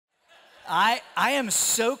I am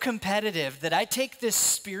so competitive that I take this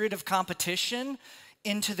spirit of competition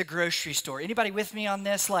into the grocery store. Anybody with me on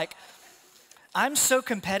this? Like, I'm so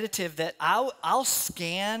competitive that I'll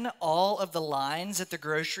scan all of the lines at the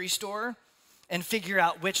grocery store and figure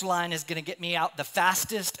out which line is gonna get me out the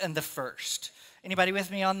fastest and the first. Anybody with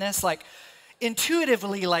me on this? Like,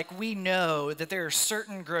 intuitively, like, we know that there are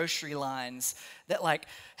certain grocery lines that, like,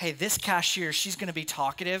 hey, this cashier, she's gonna be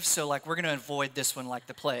talkative, so like we're gonna avoid this one like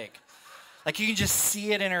the plague. Like, you can just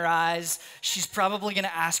see it in her eyes. She's probably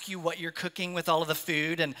gonna ask you what you're cooking with all of the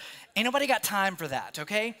food, and ain't nobody got time for that,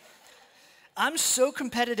 okay? I'm so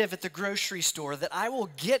competitive at the grocery store that I will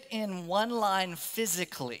get in one line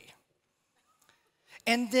physically,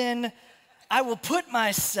 and then I will put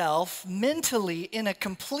myself mentally in a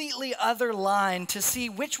completely other line to see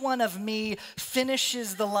which one of me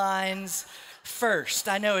finishes the lines first.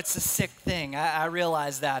 I know it's a sick thing. I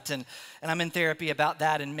realize that, and I'm in therapy about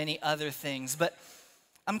that and many other things, but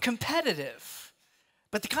I'm competitive.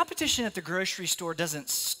 But the competition at the grocery store doesn't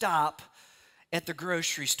stop at the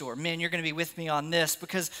grocery store. Men, you're gonna be with me on this,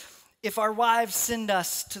 because if our wives send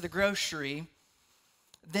us to the grocery,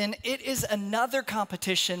 then it is another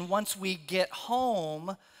competition once we get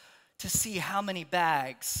home to see how many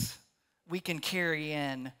bags we can carry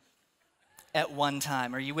in at one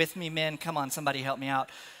time. Are you with me, men? Come on, somebody help me out.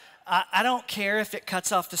 I don't care if it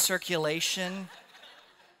cuts off the circulation.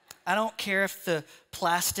 I don't care if the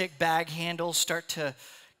plastic bag handles start to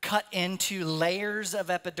cut into layers of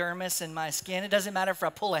epidermis in my skin. It doesn't matter if I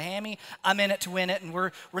pull a hammy. I'm in it to win it, and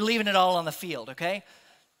we're leaving it all on the field, okay?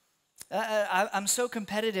 I'm so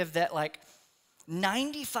competitive that like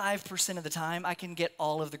 95% of the time I can get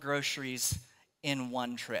all of the groceries in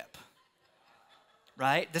one trip.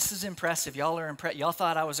 Right? This is impressive. Y'all are impressed. Y'all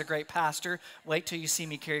thought I was a great pastor. Wait till you see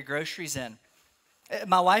me carry groceries in.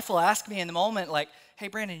 My wife will ask me in the moment, like, hey,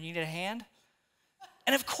 Brandon, you need a hand?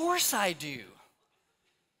 And of course I do.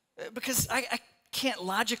 Because I can't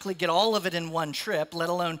logically get all of it in one trip, let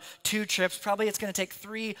alone 2 trips. Probably it's going to take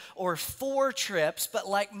 3 or 4 trips. But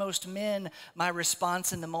like most men, my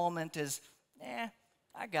response in the moment is,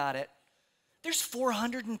 I got it. There's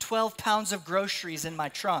 412 pounds of groceries in my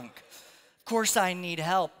trunk. Of course I need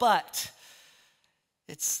help, but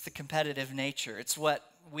it's the competitive nature. It's what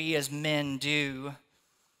we as men do.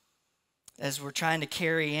 As we're trying to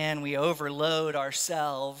carry in, we overload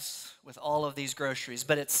ourselves with all of these groceries.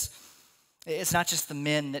 But it's not just the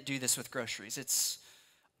men that do this with groceries. It's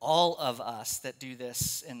all of us that do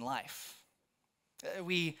this in life.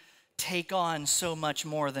 We take on so much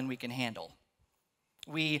more than we can handle.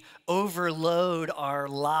 We overload our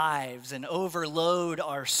lives and overload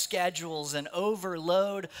our schedules and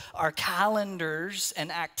overload our calendars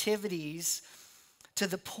and activities to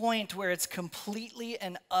the point where it's completely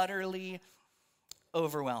and utterly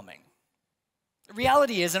overwhelming. The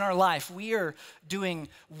reality is, in our life, we are doing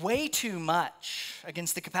way too much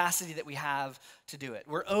against the capacity that we have to do it.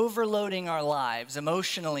 We're overloading our lives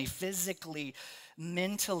emotionally, physically,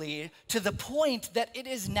 mentally, to the point that it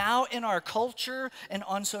is now in our culture and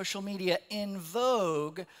on social media in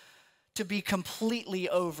vogue to be completely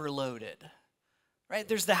overloaded, right?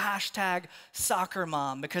 There's the hashtag soccer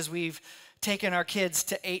mom because we've taken our kids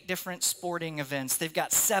to 8 different sporting events. They've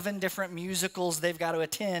got 7 different musicals they've got to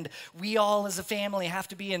attend. We all as a family have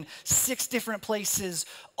to be in 6 different places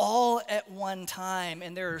all at one time.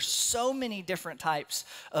 And there are so many different types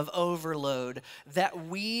of overload that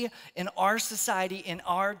we in our society, in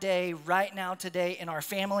our day, right now, today, in our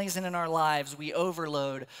families and in our lives, we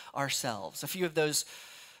overload ourselves. A few of those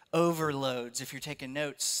overloads, if you're taking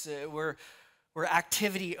notes, we're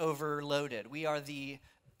activity overloaded. We are the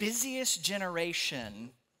busiest generation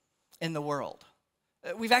in the world.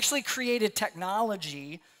 We've actually created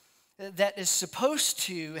technology that is supposed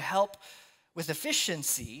to help with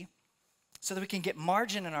efficiency so that we can get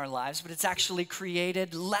margin in our lives, but it's actually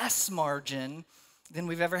created less margin than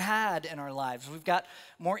we've ever had in our lives. We've got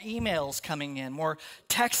more emails coming in, more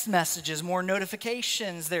text messages, more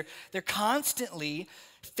notifications. They're constantly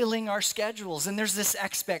filling our schedules. And there's this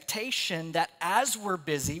expectation that as we're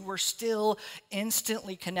busy, we're still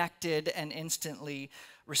instantly connected and instantly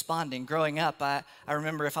responding. Growing up, I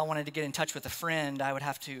remember if I wanted to get in touch with a friend, I would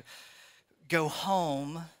have to go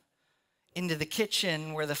home into the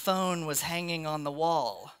kitchen where the phone was hanging on the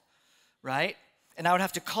wall, right? And I would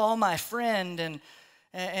have to call my friend and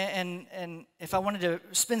if I wanted to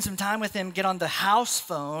spend some time with him, get on the house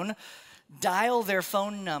phone, dial their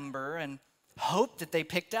phone number and hope that they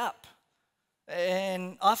picked up.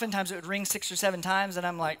 And oftentimes it would ring 6 or 7 times and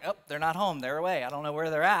I'm like, oh, they're not home, they're away. I don't know where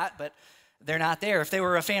they're at, but They're not there. If they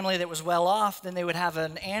were a family that was well off, then they would have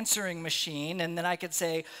an answering machine, and then I could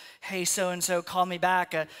say, hey, so-and-so, call me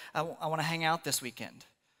back. I want to hang out this weekend.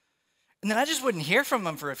 And then I just wouldn't hear from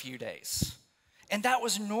them for a few days. And that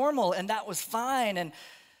was normal, and that was fine. And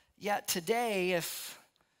yet today, if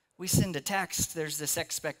we send a text, there's this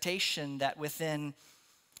expectation that within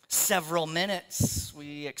several minutes,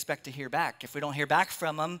 we expect to hear back. If we don't hear back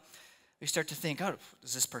from them, we start to think, oh,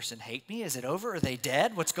 does this person hate me? Is it over? Are they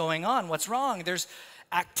dead? What's going on? What's wrong? There's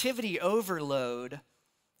activity overload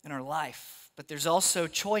in our life, but there's also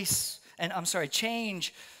change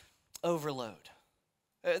overload.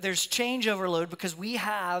 There's change overload because we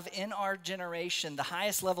have in our generation the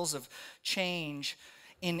highest levels of change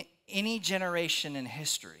in any generation in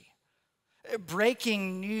history.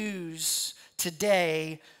 Breaking news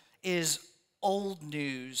today is old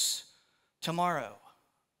news tomorrow.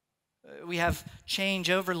 We have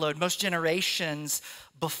change overload. Most generations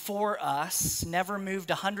before us never moved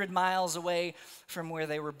 100 miles away from where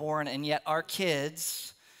they were born, and yet our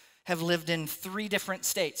kids have lived in 3 different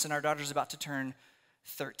states, and our daughter's about to turn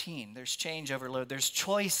 13. There's change overload. There's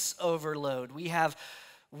choice overload. We have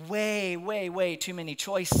way too many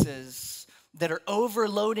choices that are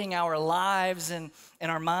overloading our lives and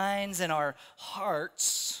our minds and our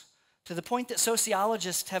hearts to the point that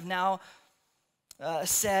sociologists have now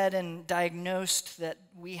said and diagnosed that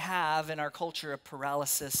we have in our culture a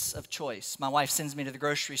paralysis of choice. My wife sends me to the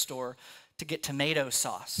grocery store to get tomato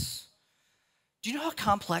sauce. Do you know how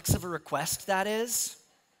complex of a request that is?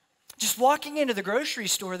 Just walking into the grocery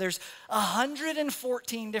store, there's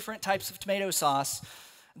 114 different types of tomato sauce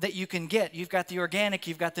that you can get. You've got the organic,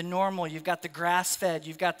 you've got the normal, you've got the grass-fed,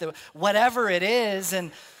 you've got the whatever it is,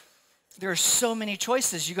 and there are so many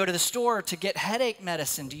choices. You go to the store to get headache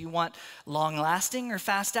medicine. Do you want long-lasting or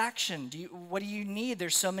fast action? What do you need?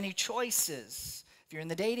 There's so many choices. If you're in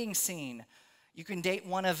the dating scene, you can date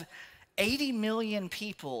one of 80 million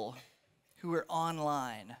people who are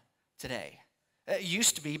online today. It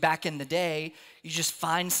used to be, back in the day, you just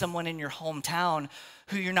find someone in your hometown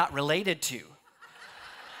who you're not related to.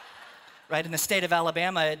 Right? In the state of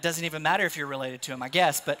Alabama, it doesn't even matter if you're related to them, I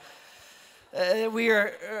guess, but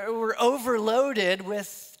we're overloaded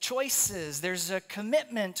with choices. There's a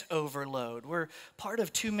commitment overload. We're part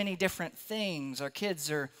of too many different things. Our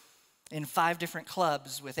kids are in 5 different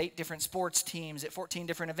clubs with 8 different sports teams at 14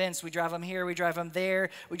 different events. We drive them here, we drive them there,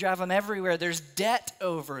 we drive them everywhere. There's debt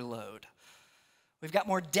overload. We've got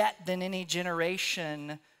more debt than any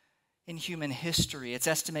generation in human history. It's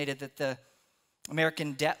estimated that the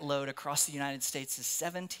American debt load across the United States is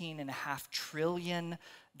 $17.5 trillion.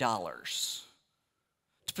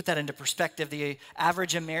 To put that into perspective, the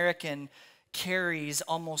average American carries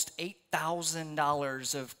almost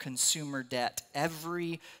 $8,000 of consumer debt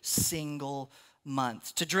every single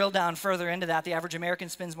month. To drill down further into that, the average American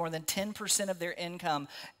spends more than 10% of their income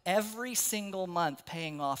every single month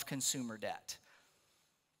paying off consumer debt.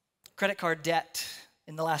 Credit card debt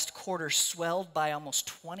in the last quarter swelled by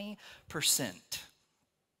almost 20%.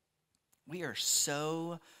 We are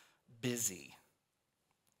so busy.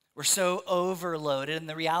 We're so overloaded, and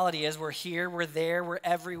the reality is we're here, we're there, we're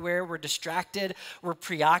everywhere, we're distracted, we're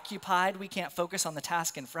preoccupied. We can't focus on the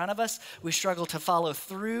task in front of us. We struggle to follow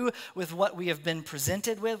through with what we have been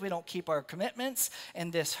presented with. We don't keep our commitments,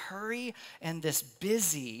 and this hurry and this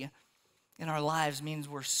busy in our lives means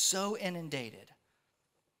we're so inundated.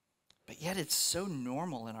 But yet it's so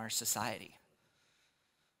normal in our society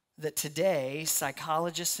that today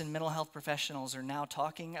psychologists and mental health professionals are now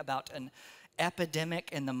talking about an epidemic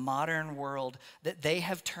in the modern world that they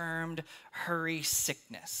have termed hurry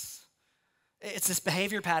sickness. It's this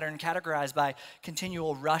behavior pattern categorized by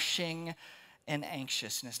continual rushing and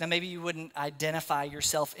anxiousness. Now, maybe you wouldn't identify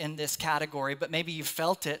yourself in this category, but maybe you've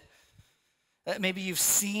felt it. Maybe you've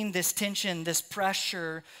seen this tension, this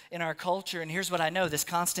pressure in our culture. And here's what I know, this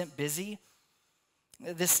constant busy,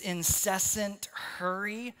 this incessant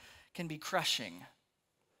hurry can be crushing.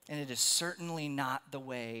 And it is certainly not the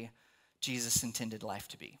way Jesus intended life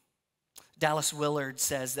to be. Dallas Willard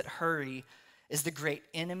says that hurry is the great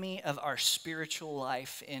enemy of our spiritual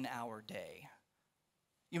life in our day.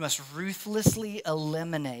 You must ruthlessly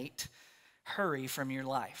eliminate hurry from your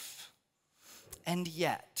life. And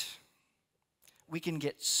yet, we can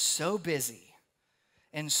get so busy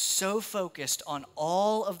and so focused on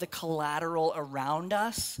all of the collateral around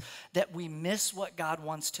us that we miss what God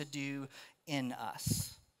wants to do in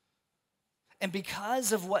us. And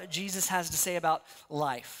because of what Jesus has to say about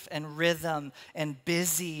life and rhythm and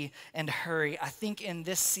busy and hurry, I think in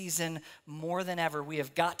this season, more than ever, we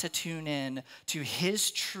have got to tune in to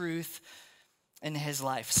his truth and his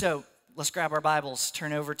life. So Let's grab our Bibles,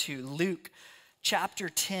 turn over to Luke chapter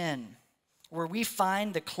 10, where we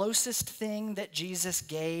find the closest thing that Jesus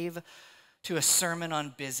gave to a sermon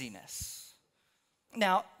on busyness.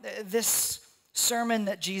 Now, this sermon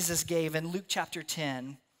that Jesus gave in Luke chapter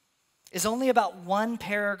 10 is only about one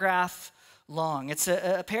paragraph long. It's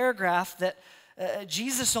a paragraph that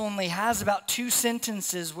Jesus only has about 2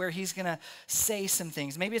 sentences where he's going to say some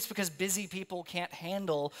things. Maybe it's because busy people can't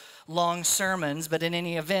handle long sermons, but in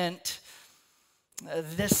any event,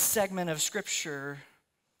 this segment of Scripture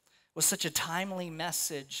was such a timely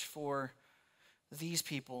message for these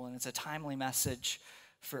people, and it's a timely message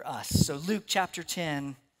for us. So Luke chapter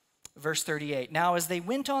 10, verse 38. Now as they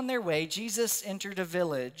went on their way, Jesus entered a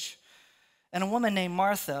village, and a woman named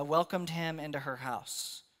Martha welcomed him into her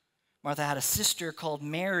house. Martha had a sister called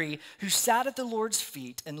Mary who sat at the Lord's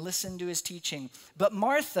feet and listened to his teaching. But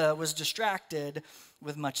Martha was distracted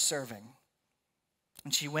with much serving.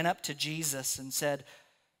 And she went up to Jesus and said,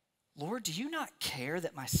 Lord, do you not care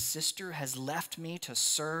that my sister has left me to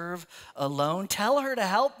serve alone? Tell her to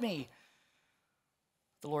help me.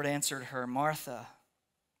 The Lord answered her, Martha,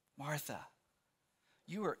 Martha,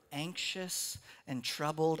 you are anxious and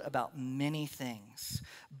troubled about many things,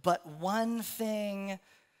 but one thing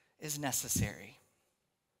is necessary.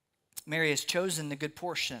 Mary has chosen the good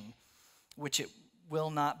portion, which it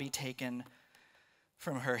will not be taken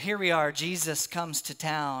from her. Here we are, Jesus comes to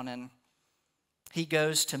town, and he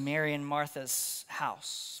goes to Mary and Martha's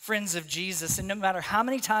house. Friends of Jesus, and no matter how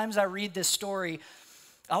many times I read this story,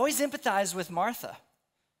 I always empathize with Martha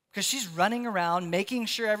because she's running around making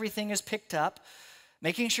sure everything is picked up,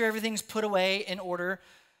 making sure everything's put away in order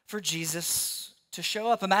for Jesus to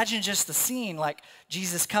show up. Imagine just the scene, like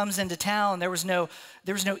Jesus comes into town. There was no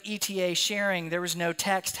ETA sharing. There was no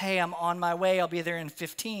text, hey, I'm on my way. I'll be there in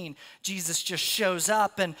 15. Jesus just shows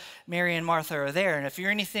up, and Mary and Martha are there. And if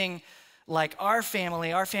you're anything like our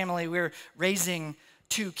family, we're raising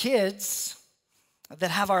 2 kids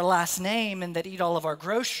that have our last name and that eat all of our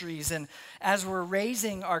groceries. And as we're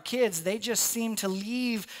raising our kids, they just seem to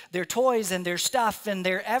leave their toys and their stuff and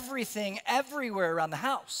their everything everywhere around the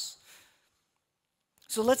house.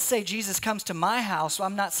 So let's say Jesus comes to my house. So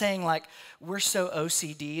I'm not saying like we're so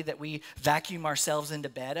OCD that we vacuum ourselves into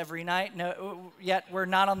bed every night. No, yet we're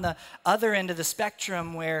not on the other end of the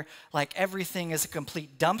spectrum where like everything is a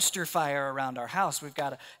complete dumpster fire around our house. We've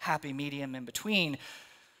got a happy medium in between.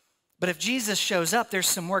 But if Jesus shows up, there's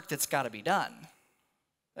some work that's got to be done.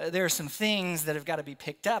 There are some things that have got to be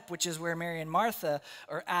picked up, which is where Mary and Martha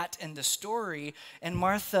are at in the story. And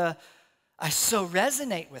Martha, I so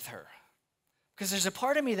resonate with her because there's a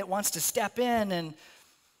part of me that wants to step in and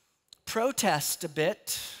protest a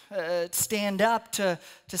bit, stand up to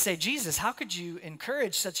say, Jesus, how could you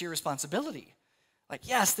encourage such irresponsibility? Like,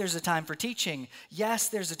 yes, there's a time for teaching. Yes,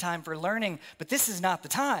 there's a time for learning, but this is not the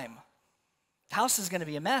time. The house is going to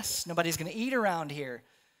be a mess. Nobody's going to eat around here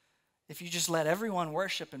if you just let everyone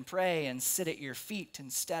worship and pray and sit at your feet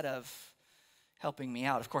instead of helping me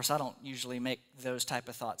out. Of course, I don't usually make those type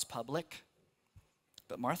of thoughts public,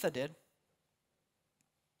 but Martha did.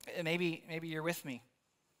 Maybe you're with me.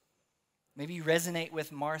 Maybe you resonate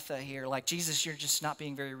with Martha here. Like, Jesus, you're just not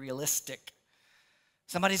being very realistic.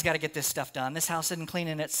 Somebody's got to get this stuff done. This house isn't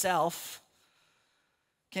cleaning itself.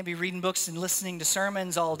 Can't be reading books and listening to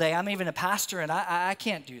sermons all day. I'm even a pastor, and I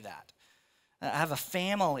can't do that. I have a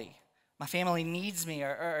family. My family needs me,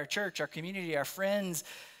 our church, our community, our friends.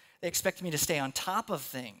 They expect me to stay on top of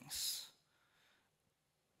things.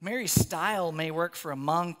 Mary's style may work for a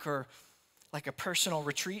monk or like a personal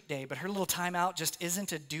retreat day, but her little timeout just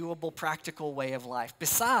isn't a doable, practical way of life.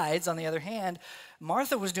 Besides, on the other hand,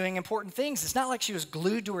 Martha was doing important things. It's not like she was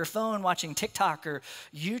glued to her phone watching TikTok or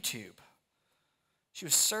YouTube. She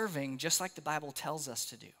was serving just like the Bible tells us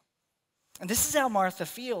to do. And this is how Martha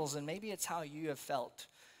feels, and maybe it's how you have felt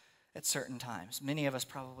at certain times. Many of us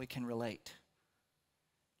probably can relate.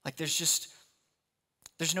 Like there's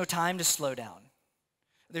no time to slow down.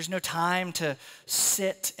 There's no time to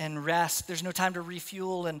sit and rest. There's no time to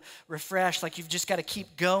refuel and refresh. Like you've just got to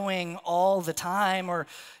keep going all the time or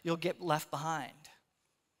you'll get left behind.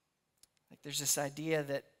 Like there's this idea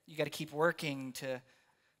that you got to keep working to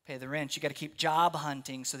pay the rent. You got to keep job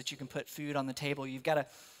hunting so that you can put food on the table. You've got to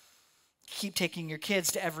keep taking your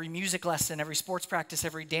kids to every music lesson, every sports practice,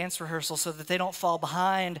 every dance rehearsal so that they don't fall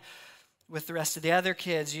behind with the rest of the other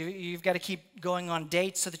kids. You've got to keep going on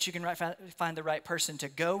dates so that you can find the right person to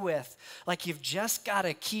go with. Like you've just got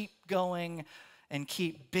to keep going and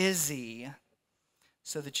keep busy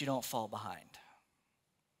so that you don't fall behind.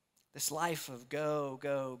 This life of go,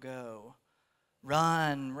 go, go,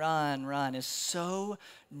 run, run, run is so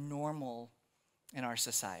normal in our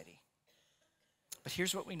society. But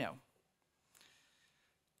here's what we know.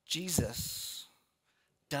 Jesus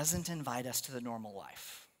doesn't invite us to the normal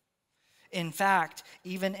life. In fact,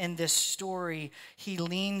 even in this story, he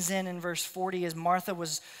leans in verse 40 as Martha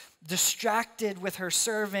was distracted with her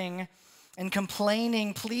serving and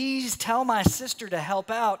complaining, please tell my sister to help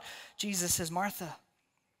out. Jesus says, Martha,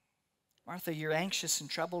 Martha, you're anxious and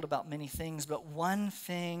troubled about many things, but one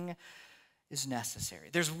thing is necessary.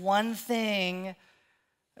 There's one thing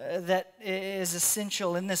that is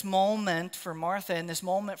essential in this moment for Martha, in this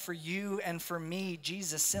moment for you and for me.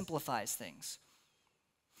 Jesus simplifies things.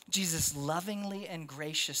 Jesus lovingly and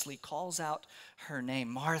graciously calls out her name,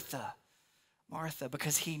 Martha, Martha,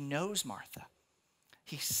 because he knows Martha.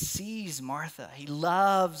 He sees Martha. He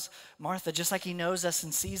loves Martha, just like he knows us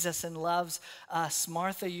and sees us and loves us.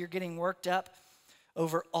 Martha, you're getting worked up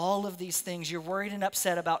over all of these things. You're worried and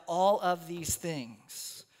upset about all of these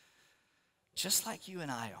things, just like you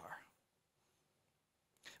and I are.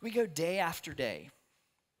 We go day after day,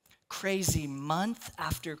 crazy month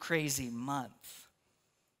after crazy month,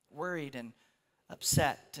 worried and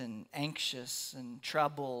upset and anxious and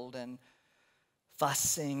troubled and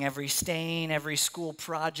fussing, every stain, every school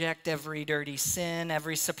project, every dirty sin,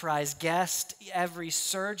 every surprise guest, every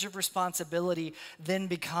surge of responsibility then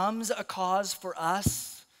becomes a cause for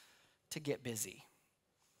us to get busy.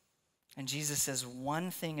 And Jesus says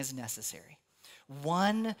one thing is necessary.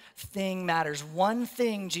 One thing matters. One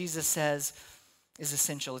thing, Jesus says, is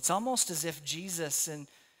essential. It's almost as if Jesus, in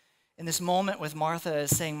this moment with Martha,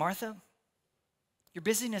 is saying, Martha, your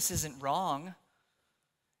busyness isn't wrong.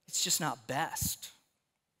 It's just not best.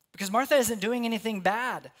 Because Martha isn't doing anything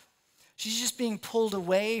bad. She's just being pulled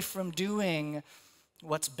away from doing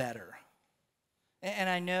what's better. And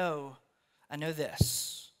I know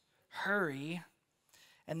this. Hurry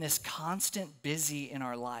and this constant busy in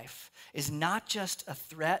our life is not just a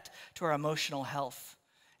threat to our emotional health.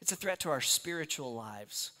 It's a threat to our spiritual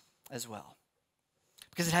lives as well.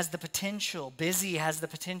 Because it has the potential, busy has the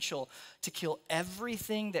potential to kill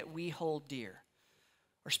everything that we hold dear.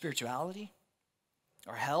 Our spirituality,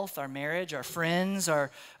 our health, our marriage, our friends,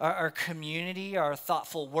 our community, our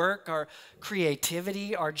thoughtful work, our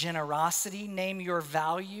creativity, our generosity, name your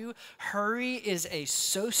value. Hurry is a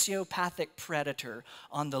sociopathic predator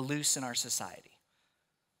on the loose in our society.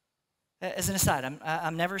 As an aside,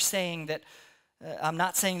 I'm never saying that, I'm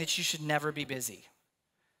not saying that you should never be busy.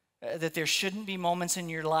 That there shouldn't be moments in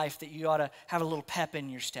your life that you ought to have a little pep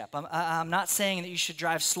in your step. I'm not saying that you should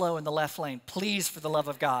drive slow in the left lane. Please, for the love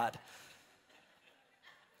of God.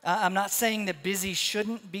 I'm not saying that busy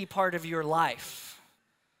shouldn't be part of your life.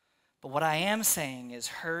 But what I am saying is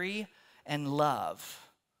hurry and love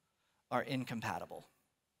are incompatible.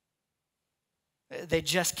 They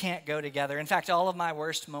just can't go together. In fact, all of my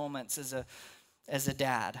worst moments as a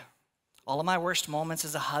dad, all of my worst moments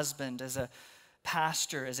as a husband, as a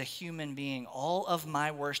pastor, as a human being, all of my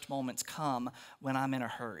worst moments come when I'm in a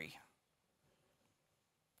hurry.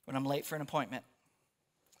 When I'm late for an appointment.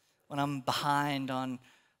 When I'm behind on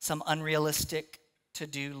some unrealistic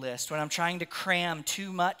to-do list. When I'm trying to cram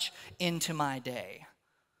too much into my day.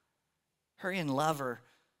 Hurry and love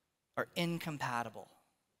are incompatible.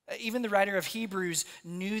 Even the writer of Hebrews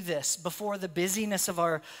knew this before the busyness of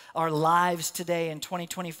our lives today in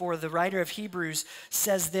 2024. The writer of Hebrews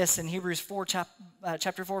says this in Hebrews 4,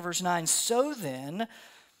 chapter 4, verse 9. So then,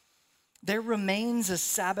 there remains a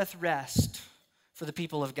Sabbath rest for the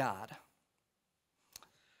people of God.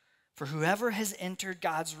 For whoever has entered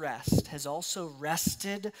God's rest has also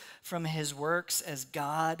rested from his works as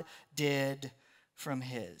God did from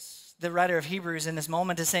his. The writer of Hebrews in this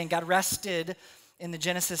moment is saying God rested in the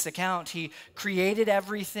Genesis account. He created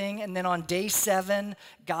everything, and then on day 7,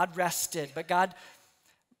 God rested. But God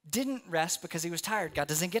didn't rest because he was tired. God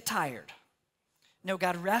doesn't get tired. No,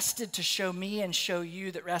 God rested to show me and show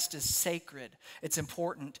you that rest is sacred, it's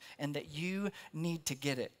important, and that you need to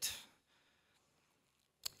get it.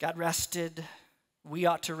 God rested. We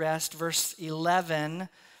ought to rest. Verse 11,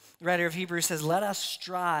 the writer of Hebrews says, let us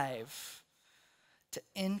strive to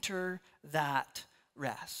enter that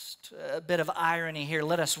rest. A bit of irony here.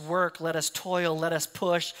 Let us work, let us toil, let us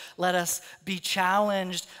push, let us be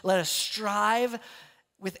challenged, let us strive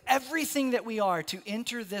with everything that we are to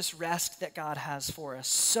enter this rest that God has for us,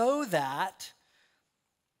 so that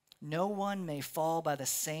no one may fall by the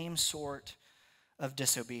same sort of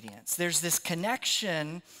disobedience. There's this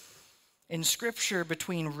connection in Scripture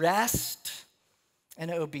between rest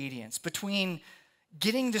and obedience, between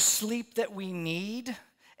getting the sleep that we need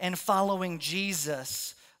and following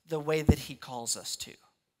Jesus the way that he calls us to.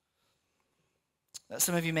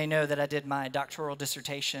 Some of you may know that I did my doctoral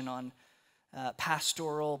dissertation on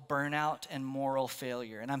pastoral burnout and moral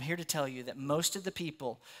failure. And I'm here to tell you that most of the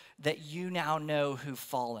people that you now know who've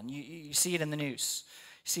fallen, you see it in the news,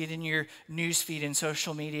 you see it in your news feed and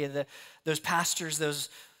social media, those pastors, those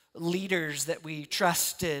leaders that we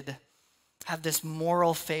trusted have this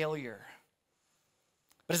moral failure.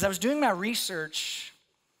 But as I was doing my research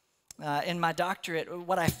in my doctorate,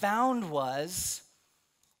 what I found was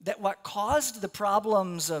that what caused the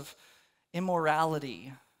problems of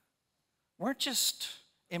immorality weren't just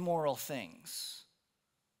immoral things.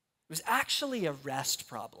 It was actually a rest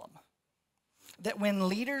problem. That when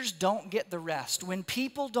leaders don't get the rest, when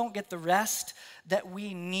people don't get the rest that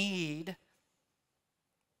we need,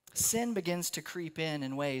 sin begins to creep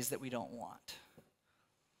in ways that we don't want.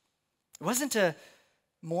 It wasn't a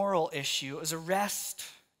moral issue, it was a rest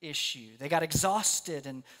issue. They got exhausted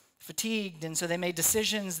and fatigued, and so they made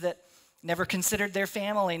decisions that never considered their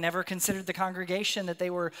family, never considered the congregation that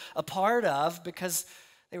they were a part of because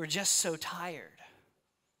they were just so tired.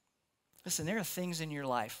 Listen, there are things in your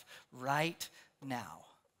life right now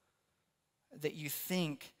that you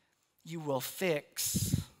think you will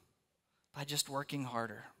fix by just working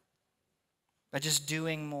harder, by just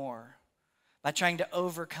doing more, by trying to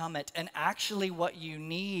overcome it. And actually what you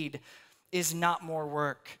need is not more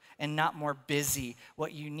work and not more busy.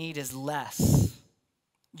 What you need is less.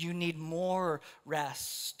 You need more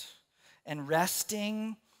rest. And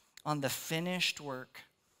resting on the finished work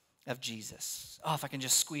of Jesus. Oh, if I can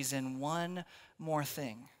just squeeze in one more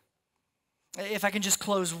thing. If I can just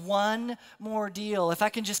close one more deal, if I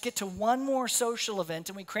can just get to one more social event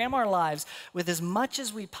and we cram our lives with as much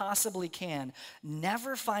as we possibly can,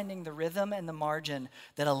 never finding the rhythm and the margin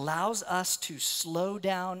that allows us to slow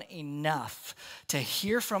down enough to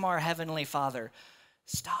hear from our Heavenly Father,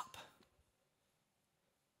 stop.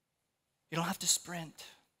 You don't have to sprint.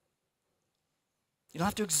 You don't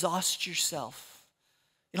have to exhaust yourself.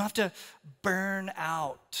 You don't have to burn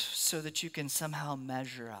out so that you can somehow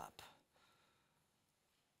measure up.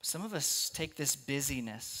 Some of us take this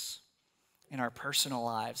busyness in our personal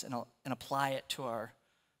lives and apply it to our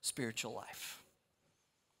spiritual life.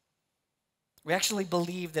 We actually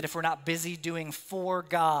believe that if we're not busy doing for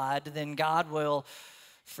God, then God will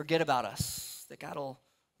forget about us, that God will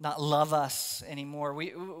not love us anymore.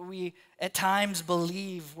 We at times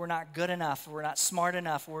believe we're not good enough, we're not smart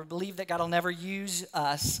enough, or we believe that God will never use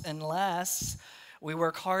us unless we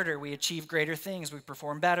work harder, we achieve greater things, we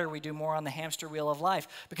perform better, we do more on the hamster wheel of life.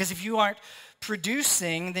 Because if you aren't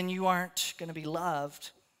producing, then you aren't going to be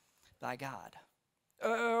loved by God.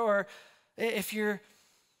 Or if you're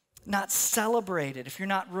not celebrated, if you're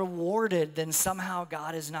not rewarded, then somehow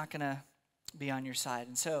God is not going to be on your side.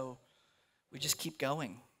 And so we just keep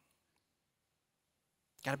going.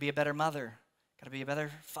 Got to be a better mother, got to be a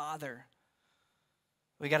better father.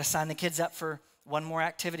 We got to sign the kids up for one more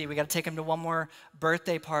activity. We got to take them to one more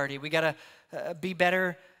birthday party. We got to be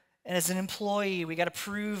better as an employee. We got to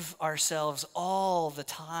prove ourselves all the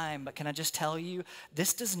time. But can I just tell you,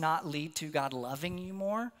 this does not lead to God loving you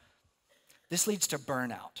more. This leads to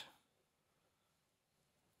burnout,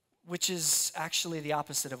 which is actually the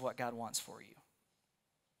opposite of what God wants for you.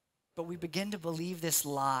 But we begin to believe this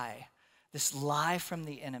lie from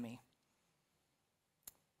the enemy.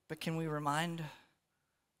 But can we remind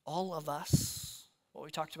all of us what we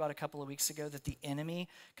talked about a couple of weeks ago, that the enemy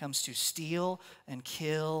comes to steal and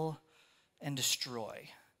kill and destroy?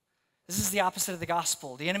 This is the opposite of the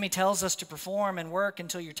gospel. The enemy tells us to perform and work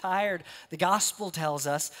until you're tired. The gospel tells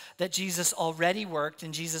us that Jesus already worked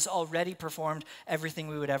and Jesus already performed everything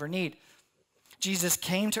we would ever need. Jesus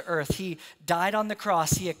came to earth. He died on the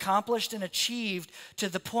cross. He accomplished and achieved to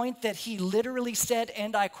the point that he literally said,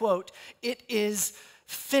 and I quote, "It is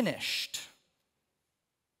finished."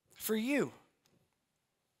 For you,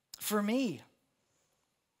 for me,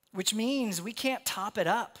 which means we can't top it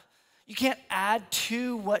up. You can't add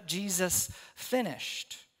to what Jesus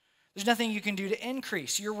finished. There's nothing you can do to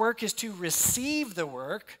increase. Your work is to receive the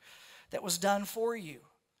work that was done for you.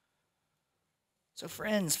 So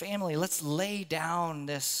friends, family, let's lay down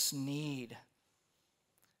this need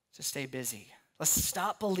to stay busy. Let's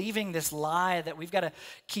stop believing this lie that we've got to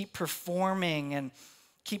keep performing and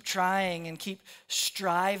keep trying and keep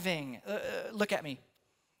striving. Look at me.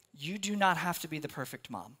 You do not have to be the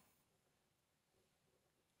perfect mom.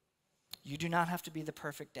 You do not have to be the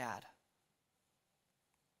perfect dad.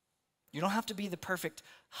 You don't have to be the perfect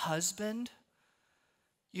husband.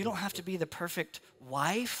 You don't have to be the perfect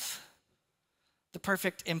wife. the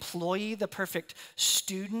perfect employee, the perfect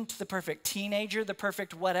student, the perfect teenager, the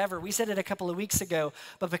perfect whatever. We said it a couple of weeks ago,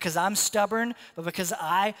 but because I'm stubborn, but because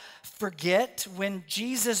I forget, when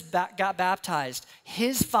Jesus got baptized,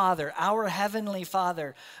 his Father, our Heavenly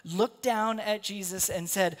Father, looked down at Jesus and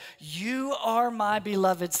said, "You are my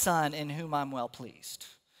beloved Son in whom I'm well pleased."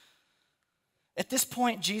 At this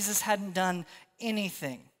point, Jesus hadn't done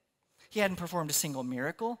anything. He hadn't performed a single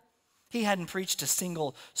miracle. He hadn't preached a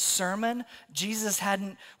single sermon. Jesus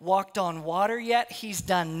hadn't walked on water yet. He's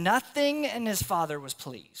done nothing, and his Father was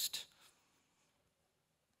pleased.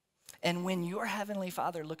 And when your Heavenly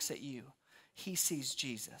Father looks at you, he sees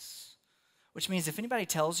Jesus, which means if anybody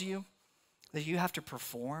tells you that you have to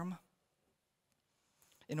perform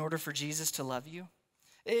in order for Jesus to love you,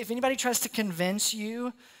 if anybody tries to convince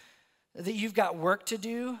you that you've got work to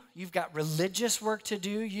do, you've got religious work to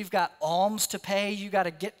do, you've got alms to pay, you got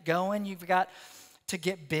to get going, you've got to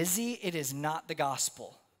get busy, it is not the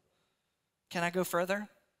gospel. Can I go further?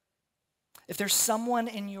 If there's someone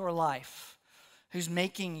in your life who's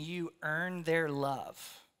making you earn their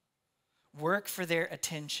love, work for their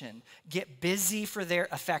attention, get busy for their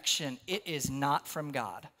affection, it is not from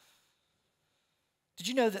God. Did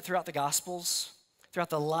you know that throughout the Gospels, throughout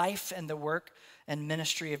the life and the work and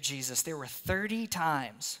ministry of Jesus, there were 30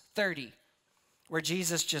 times, where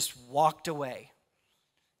Jesus just walked away.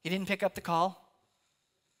 He didn't pick up the call.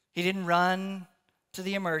 He didn't run to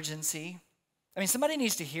the emergency. I mean, somebody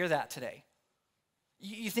needs to hear that today.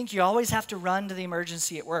 You think you always have to run to the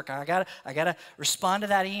emergency at work. I gotta respond to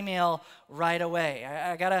that email right away.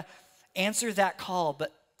 I gotta answer that call.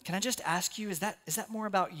 But can I just ask you, is that more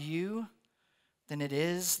about you than it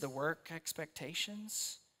is the work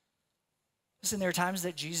expectations? Listen, there are times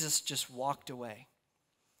that Jesus just walked away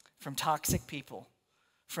from toxic people,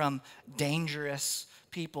 from dangerous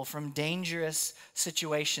people, from dangerous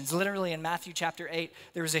situations. Literally in Matthew chapter 8,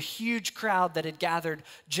 there was a huge crowd that had gathered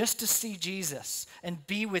just to see Jesus and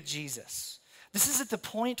be with Jesus. This is at the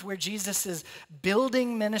point where Jesus is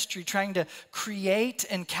building ministry, trying to create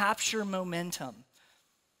and capture momentum.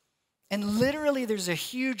 And literally there's a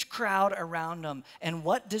huge crowd around him. And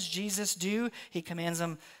what does Jesus do? He commands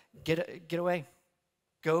them, get away.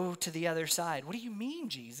 Go to the other side. What do you mean,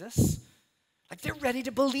 Jesus? Like, they're ready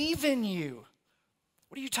to believe in you.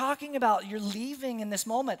 What are you talking about? You're leaving in this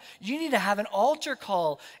moment. You need to have an altar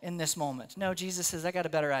call in this moment. No, Jesus says, I got a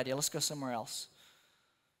better idea. Let's go somewhere else.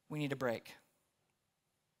 We need a break.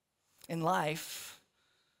 In life,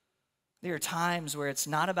 there are times where it's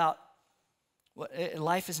not about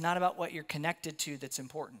life is not about what you're connected to that's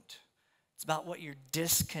important. It's about what you're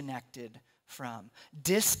disconnected from.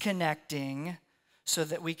 Disconnecting so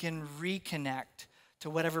that we can reconnect to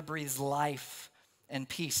whatever breathes life and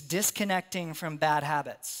peace. Disconnecting from bad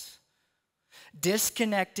habits.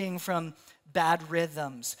 Disconnecting from bad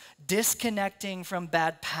rhythms. Disconnecting from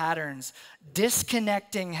bad patterns.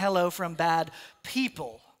 Disconnecting, from bad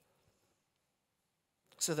people.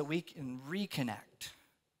 So that we can reconnect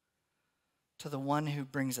to the one who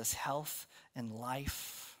brings us health and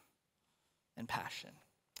life and passion.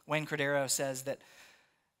 Wayne Cordero says that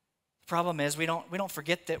the problem is we don't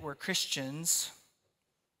forget that we're Christians.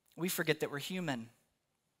 We forget that we're human.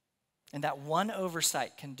 And that one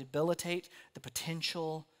oversight can debilitate the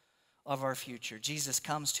potential of our future. Jesus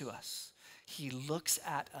comes to us. He looks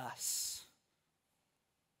at us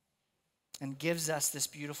and gives us this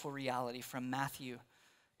beautiful reality from Matthew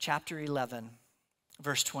chapter 11,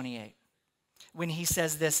 verse 28. When he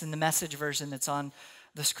says this in the Message version that's on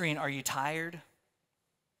the screen, are you tired?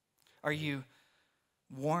 Are you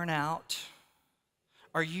worn out?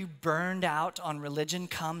 Are you burned out on religion?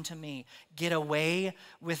 Come to me. Get away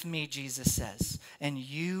with me, Jesus says, and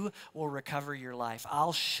you will recover your life.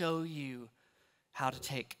 I'll show you how to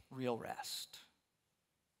take real rest.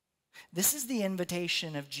 This is the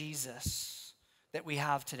invitation of Jesus that we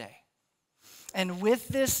have today. And with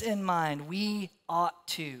this in mind, we ought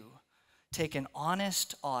to take an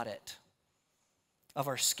honest audit of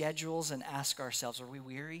our schedules and ask ourselves, are we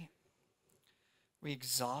weary? Are we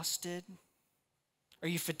exhausted? Are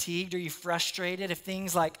you fatigued? Are you frustrated? If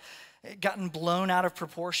things like gotten blown out of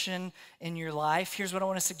proportion in your life, here's what I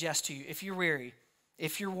want to suggest to you. If you're weary,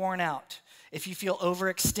 if you're worn out, if you feel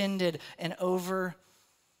overextended and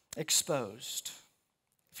overexposed,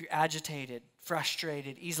 if you're agitated,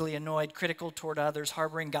 frustrated, easily annoyed, critical toward others,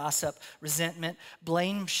 harboring gossip, resentment,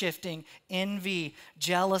 blame shifting, envy,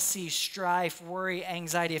 jealousy, strife, worry,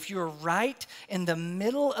 anxiety, if you're right in the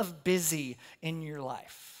middle of busy in your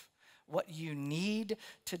life, what you need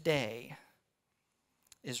today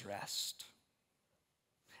is rest.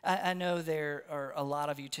 I know there are a lot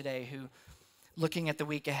of you today who looking at the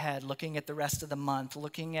week ahead, looking at the rest of the month,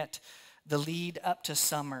 looking at the lead up to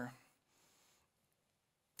summer.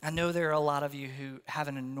 I know there are a lot of you who have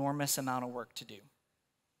an enormous amount of work to do.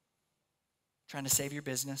 Trying to save your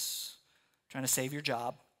business, trying to save your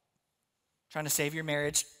job, trying to save your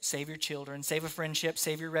marriage, save your children, save a friendship,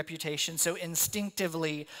 save your reputation. So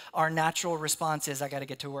instinctively, our natural response is, I got to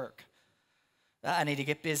get to work. I need to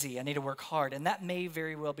get busy. I need to work hard. And that may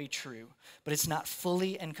very well be true, but it's not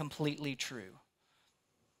fully and completely true.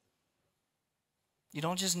 You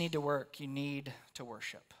don't just need to work, you need to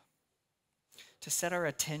worship. To set our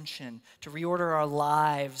attention, to reorder our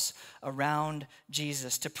lives around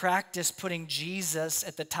Jesus, to practice putting Jesus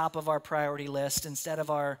at the top of our priority list instead of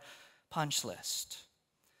our punch list,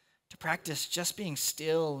 to practice just being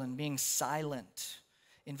still and being silent,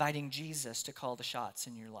 inviting Jesus to call the shots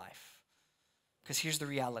in your life. Because here's the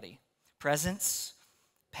reality: presence,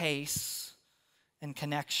 pace, and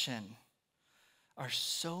connection are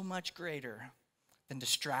so much greater than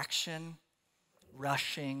distraction,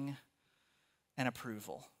 rushing, and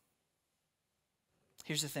approval.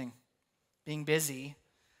 Here's the thing: being busy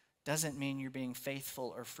doesn't mean you're being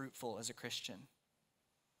faithful or fruitful as a Christian.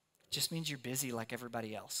 It just means you're busy like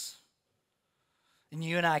everybody else. And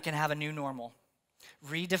you and I can have a new normal,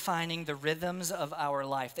 redefining the rhythms of our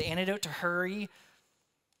life. The antidote to hurry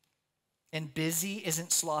and busy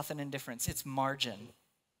isn't sloth and indifference. It's margin.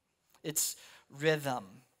 It's rhythm.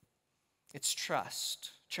 It's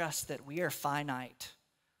trust. Trust that we are finite,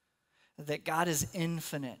 that God is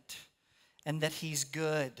infinite, and that He's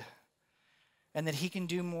good, and that He can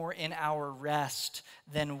do more in our rest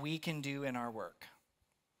than we can do in our work.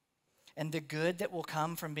 And the good that will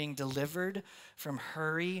come from being delivered from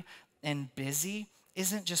hurry and busy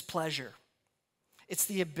isn't just pleasure. It's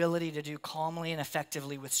the ability to do calmly and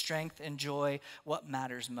effectively with strength and joy what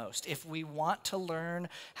matters most. If we want to learn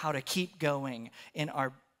how to keep going in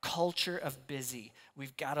our culture of busy,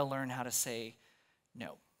 we've got to learn how to say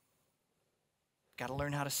no. Got to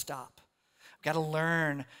learn how to stop. Got to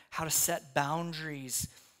learn how to set boundaries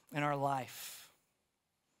in our life.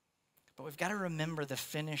 But we've got to remember the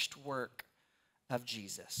finished work of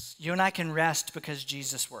Jesus. You and I can rest because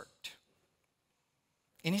Jesus worked.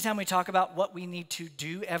 Anytime we talk about what we need to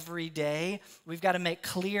do every day, we've got to make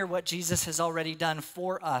clear what Jesus has already done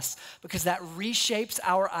for us, because that reshapes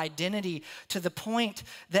our identity to the point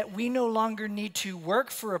that we no longer need to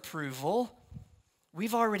work for approval.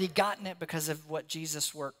 We've already gotten it because of what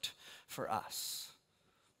Jesus worked for us.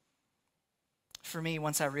 For me,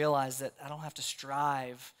 once I realized that I don't have to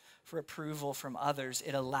strive for approval from others,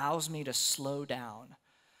 it allows me to slow down,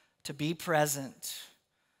 to be present,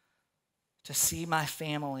 to see my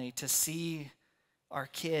family, to see our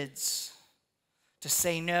kids, to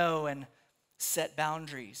say no and set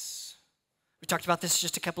boundaries. We talked about this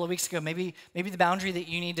just a couple of weeks ago. Maybe the boundary that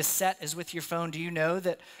you need to set is with your phone. Do you know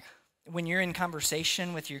that when you're in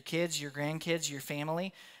conversation with your kids, your grandkids, your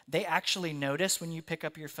family, they actually notice when you pick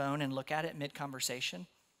up your phone and look at it mid-conversation?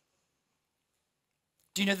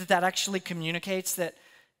 Do you know that that actually communicates that,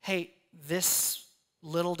 hey, this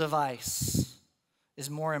little device is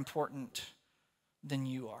more important than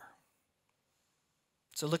you are?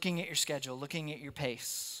 So looking at your schedule, looking at your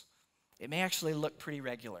pace, it may actually look pretty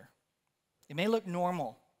regular. It may look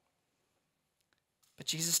normal. But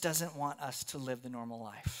Jesus doesn't want us to live the normal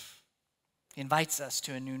life. He invites us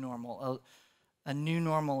to a new normal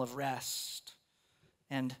of rest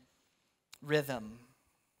and rhythm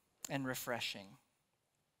and refreshing.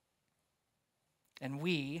 And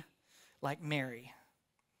we, like Mary,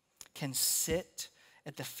 can sit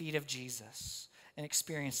at the feet of Jesus and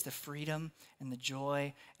experience the freedom and the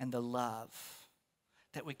joy and the love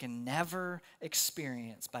that we can never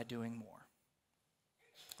experience by doing more.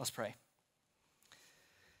 Let's pray.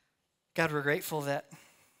 God, we're grateful that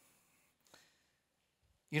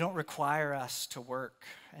you don't require us to work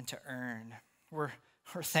and to earn. We're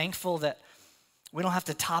thankful that we don't have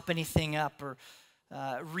to top anything up or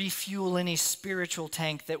refuel any spiritual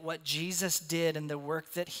tank, that what Jesus did and the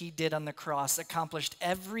work that He did on the cross accomplished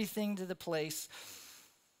everything to the place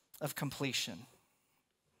of completion.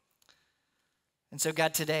 And so,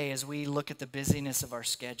 God, today, as we look at the busyness of our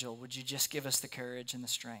schedule, would you just give us the courage and the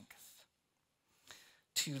strength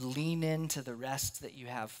to lean into the rest that you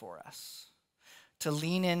have for us, to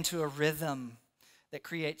lean into a rhythm that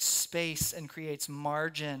creates space and creates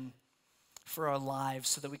margin for our lives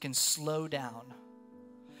so that we can slow down,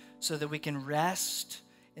 so that we can rest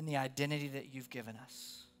in the identity that you've given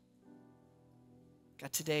us.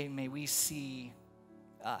 God, today may we see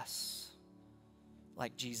us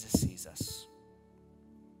like Jesus sees us.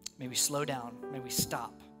 May we slow down, may we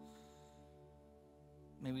stop,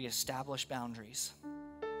 May we establish boundaries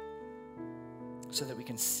so that we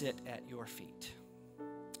can sit at your feet.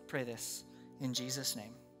 Pray this in Jesus'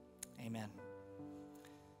 name. Amen.